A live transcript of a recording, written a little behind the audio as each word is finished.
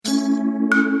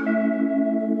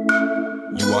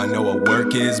You wanna know what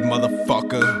work is,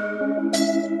 motherfucker?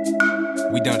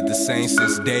 We done it the same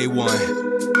since day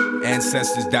one.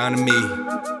 Ancestors down to me.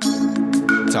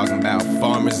 Talking about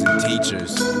farmers and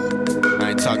teachers.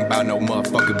 I ain't talking about no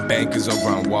motherfucking bankers over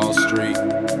on Wall Street.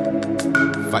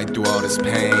 Fight through all this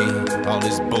pain, all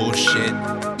this bullshit.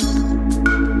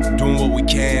 Doing what we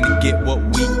can to get what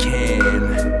we can.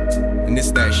 And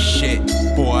it's that shit,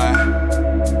 boy.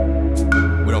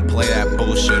 We don't play that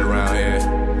bullshit around here.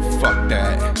 Fuck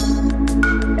that.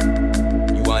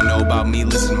 You wanna know about me?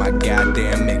 Listen to my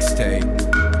goddamn mixtape.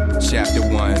 Chapter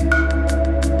 1.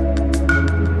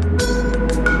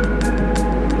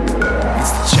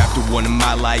 Chapter 1 of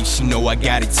my life, you know I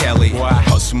gotta tell it.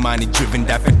 Hustle minded, driven,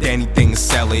 die for anything to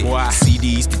sell it.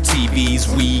 CDs to TVs,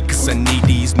 weed, cause I need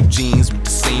these new jeans with the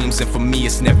seams. And for me,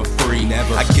 it's never free.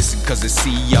 I guess it cause I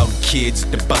see all the kids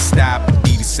at the bus stop.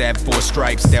 Adidas had 4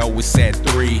 stripes, they always had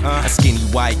 3. A skinny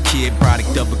white kid,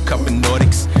 product of a couple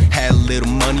Nordics. Had a little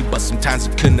money, but sometimes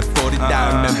I couldn't afford it.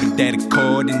 I remember that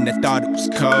Accord and I thought it was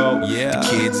cold. The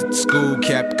kids at the school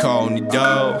kept calling the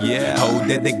door. Oh,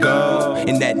 there they go,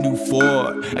 in that new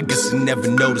Ford. I guess I never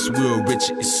noticed we were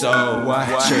rich as soul.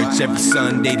 Church every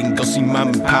Sunday, then go see mom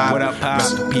and pop.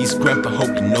 Rest in peace, grandpa,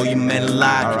 hope you know you meant a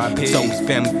lot. It's always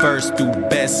family first, through the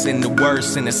best and the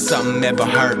worst. And if something ever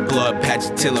hurt, blood patch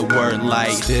it till it word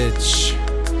like Stitch,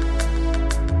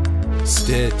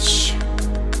 Stitch.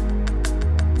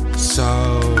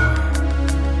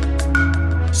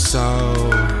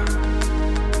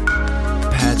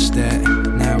 Patch that,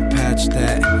 now patch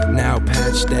that, now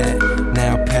patch that,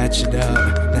 now patch it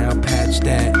up, now patch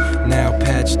that, now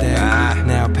patch that,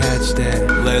 now patch that,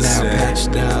 now patch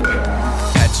it up.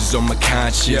 Patches on my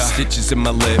conscience, stitches in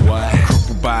my lip.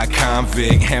 Crippled by a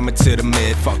convict, hammered to the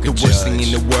mid. The worst thing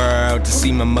in the world, to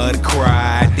see my mother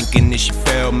cry. Thinking that she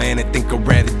fell, man, I think I'd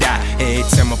rather die. Every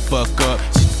time I fuck up,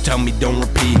 she tell me don't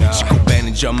repeat. She go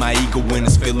bandage on my ego when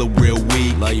it's feeling real weak.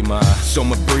 So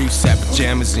my briefs had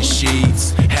pajamas and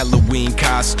sheets, Halloween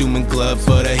costume and glove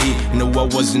for the heat. No, I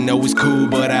wasn't always cool,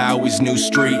 but I always knew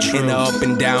street. In a up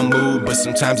and down mood, but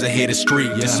sometimes I hit a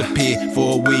streak. Disappear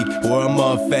for a week or a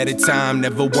month at a time.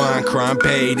 Never wine, crime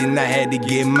paid, and I had to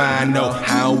get mine. No,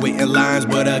 I don't wait in lines,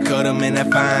 but I cut them and I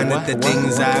find that the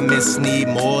things I miss need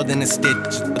more than a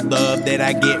stitch. The love that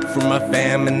I get from my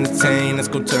fam and the team. Let's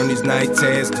go turn these night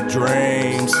tears to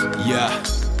dreams.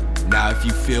 Now if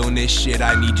you feelin' this shit,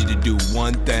 I need you to do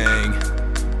one thing.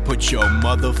 Put your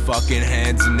motherfucking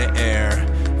hands in the air.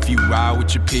 If you ride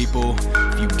with your people,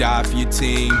 if you die for your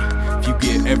team, if you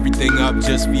get everything up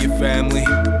just for your family,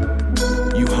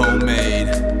 you homemade.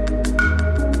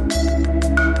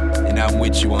 And I'm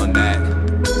with you on that.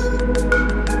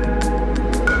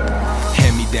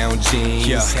 Hand-me-down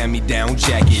jeans, hand-me-down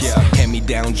jackets,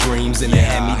 hand-me-down dreams and a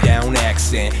hand-me-down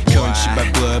accent. Country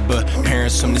by blood, but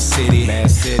parents from the city.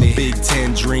 Big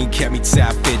 10 dream kept me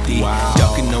top 50.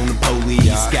 Ducking on the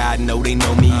police, God know they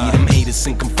know me. Them haters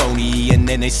think I'm phony, and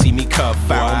then they see me cuff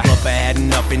out. Bluff, I had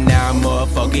enough, and now I'm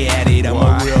motherfucking at it. I'm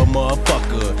a real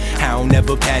motherfucker. I don't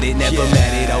never pat it, never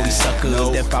mad at all these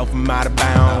suckers that fall from out of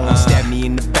bounds. Stab me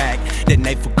in the back, that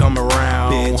knife will come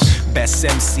around. Best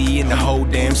MC in the whole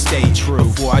damn state.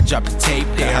 Before I drop the tape,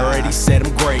 they already said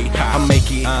I'm great. I'll make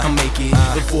it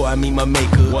before I meet my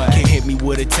maker. Can't hit me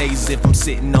with a taser if I'm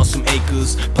sitting on some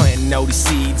acres, planting all these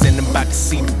seeds, and I'm about to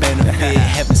see the benefit.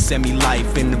 Heaven sent me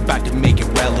life, and about to make it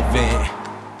relevant.